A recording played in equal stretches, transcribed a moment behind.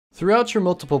Throughout your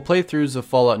multiple playthroughs of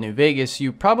Fallout New Vegas,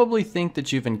 you probably think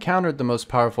that you've encountered the most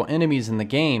powerful enemies in the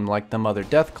game, like the Mother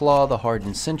Deathclaw, the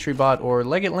hardened Sentry Bot, or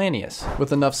Leggett Lanius.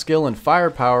 With enough skill and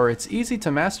firepower, it's easy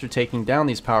to master taking down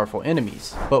these powerful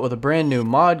enemies. But with a brand new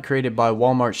mod created by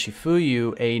Walmart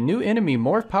Chifuyu, a new enemy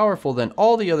more powerful than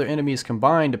all the other enemies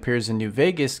combined appears in New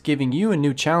Vegas, giving you a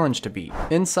new challenge to beat.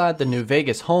 Inside the New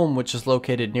Vegas home, which is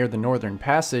located near the Northern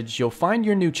Passage, you'll find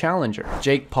your new challenger,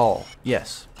 Jake Paul.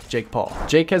 Yes, Jake Paul.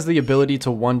 Jake has the ability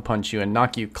to one-punch you and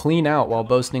knock you clean out while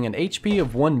boasting an HP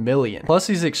of 1 million. Plus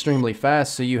he's extremely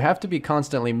fast, so you have to be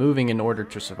constantly moving in order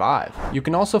to survive. You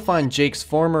can also find Jake's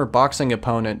former boxing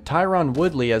opponent, Tyron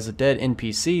Woodley, as a dead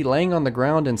NPC laying on the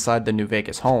ground inside the New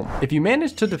Vegas home. If you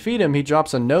manage to defeat him, he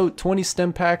drops a note, 20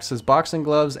 stim packs, his boxing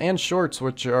gloves, and shorts,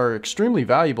 which are extremely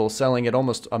valuable, selling at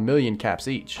almost 1 million caps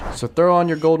each. So throw on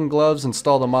your golden gloves,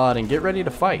 install the mod, and get ready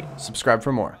to fight. Subscribe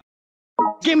for more.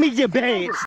 Give me your badge!